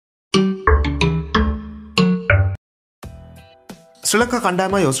ශ්‍රී ලංකා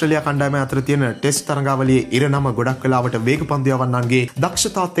කණ්ඩායමයි ඕස්ට්‍රේලියා කණ්ඩායමයි අතර තියෙන ටෙස්ට් තරඟාවලියේ ඉරණම ගොඩක් වෙලාවට වේග පන්දු යවන්නන්ගේ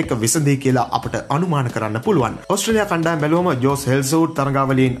දක්ෂතාවත් එක්ක විසඳෙයි කියලා අපට අනුමාන කරන්න පුළුවන්. ඕස්ට්‍රේලියා කණ්ඩායම බැලුවම ජෝස් හෙල්සවුඩ්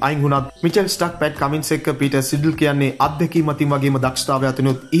තරඟාවලියෙන් අයින් වුණත් මිචෙල් ස්ටක් පැට් කමින්ස් එක්ක පීටර් සිඩල් කියන්නේ අත්දැකීම් අතින් වගේම දක්ෂතාවය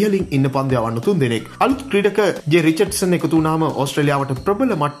අතිනුත් ඉහළින් ඉන්න පන්දු යවන්න තුන් දෙනෙක්. අලුත් ක්‍රීඩක ජේ රිචඩ්සන් එකතු වුණාම ඕස්ට්‍රේලියාවට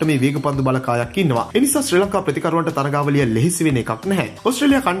ප්‍රබල මට්ටමේ වේග පන්දු බලකායක් ඉන්නවා. ඒ නිසා ශ්‍රී ලංකා ප්‍රතිකරුවන්ට තරඟාවලිය ලෙහෙසි වෙන එකක් නැහැ.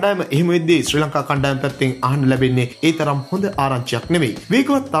 ඕස්ට්‍රේලියා කණ්ඩායම එහෙම වෙද්දී ශ්‍රී ලංකා කණ්ඩායම පැත්තෙන් අහන්න ලැබෙන්නේ ඒ තරම් හොඳ ආරංචියක් නෙවෙයි.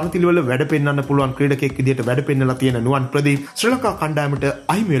 වේගවත් තරතිලවල වැඩ පෙන්වන්න පුළුවන් ක්‍රීඩකෙක් විදිහට වැඩ පෙන්නලා තියෙන නුවන් ප්‍රදීප් ශ්‍රී ලංකා කණ්ඩායමට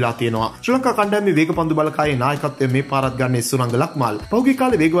අහිමි වෙලා තියෙනවා. ශ්‍රී ලංකා කණ්ඩායමේ වේග පන්දු බලකායේ නායකත්වය මේ පාරත් ගන්නේ සුරංග ලක්මාල්. පහුගිය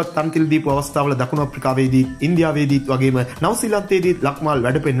කාලේ වේගවත් තරතිල දීපු අවස්ථාවල දකුණු අප්‍රිකාවේදී ඉන්දියාවේදීත් වගේම නවසීලන්තයේදීත් ලක්මාල්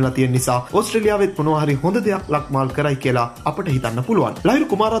වැඩ පෙන්නලා තියෙන නිසා ඕස්ට්‍රේලියාවෙත් මොනවා හරි හොඳ දෙයක් ලක්මාල් කරයි කියලා අපට හිතන්න පුළුවන්.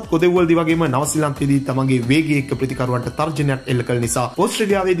 ලහිරු කුමාරත් කොදෙව්වලදී වගේම නවසීලන්තයේදී තමන්ගේ වේගය එක්ක ප්‍රතිකරුවන්ට තර්ජනයක් එල්ල කළ නිසා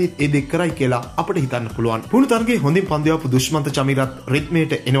ඕස්ට්‍රේලියාවේදීත් ඒ දෙක කරයි කියලා අපට හිතන්න පුළුවන්. පුණු තරගයේ හොඳින් පන්දු යවපු දුෂ්මන්ත චමීරත්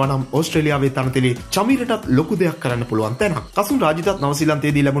රිද්මේට එනවා නම් ඕස්ට්‍රේලියාවේ තරතිලේ චමීරටත් ලොකු දෙයක් කරන්න පුළුවන් තැනක්. කසුන් රාජිතත්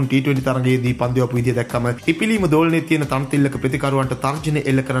නවසීලන්තයේදී ලැබුණු T20 තරගයේදී පන්දු යවපු විදිය දැක්කම ඉපිලීම දෝලනයේ තියෙන තරතිල්ලක ප්‍රතිකරුවන්ට තර්ජන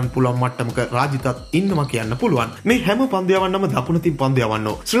එල්ල කරන්න පුළුවන් මට්ටමක රාජිතත් ඉන්නවා කියන්න පුළුවන්. මේ හැම පන්දු යවන්නම දකුණතින් පන්දු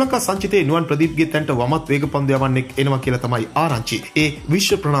යවන්නෝ. ශ්‍රී ලංකා සංචිතයේ නුවන් ප්‍රදීප්ගේ තැන්ට වමත් වේග පන්දු යවන්නෙක් එනවා කියලා තමයි ආරංචි. ඒ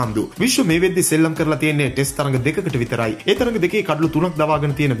විශ්ව ප්‍රනාන්දු. විශ්ව මේ වෙද්දී සෙල්ලම් කරලා තියෙන්නේ ටෙස්ට් තරඟ දෙකකට විතරයි. ඒ තරඟ දෙකේ කඩලු 3ක්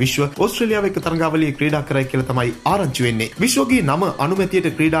දවාගෙන තියෙන විශ්ව ඕස්ට්‍රේලියාව එක්ක තරඟාවලියේ ක්‍රීඩා කරයි කියලා තමයි ආරංචි වෙන්නේ. විශ්වගේ නම අනුමැතියට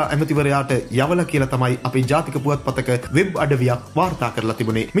ක්‍රීඩා ඇමතිවරයාට යවලා කියලා තමයි අපේ ජාතික පුවත්පතක වෙබ් අඩවියක් වාර්තා කරලා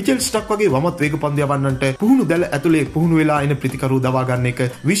තිබුණේ. මිචෙල් ස්ටක් වගේ වමත් වේග පන්දු යවන්නන්ට පුහුණු දැල ඇතුලේ පුහුණු වෙලා එන ප්‍රතිකරු දවා ගන්න එක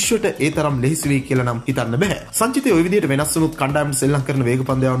විශ්වට ඒ තරම් ලෙහෙසි වෙයි කියලා නම් හිතන්න බෑ. සංචිතයේ ওই විදිහට වෙනස් වුණොත් කණ්ඩායමට සෙල්ලම් කරන වේග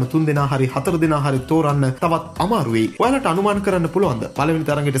පන්දු යවන්න 3 දෙනා හරි 4 දෙනා හරි තෝරන්න තවත් අමාරු වෙයි. ඔයාලට අනුමාන කරන්න පුළුවන්ද පළවෙනි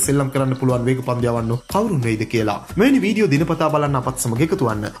තරඟෙට සෙල්ලම් කරන්න පුළුවන් වේග පන්දු යවන්න කවුරුන් වෙයිද කියලා? මෙවැනි වීඩියෝ දිනපතා බලන්න අපත් සමග එකතු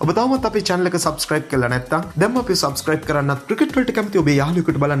වෙන්න. ඔබ තවමත් අපේ channel එක subscribe කරලා නැත්නම් දැන්ම අපි subscribe කරන්නත් ක්‍රිකට් වලට කැමති ඔබේ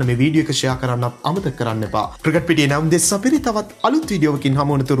යාළුවෙකුට බලන්න මේ වීඩියෝ එක share කරන්නත් අමතක කරන්න එපා. ක්‍රිකට් පිටියේ නම් දෙස් අපිරි තවත් අලුත් වීඩියෝවකින්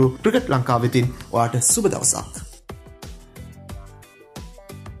හමු වනතුරු ක්‍රිකට් ලංකාව වෙතින් ඔයාට සුබ දවසක්.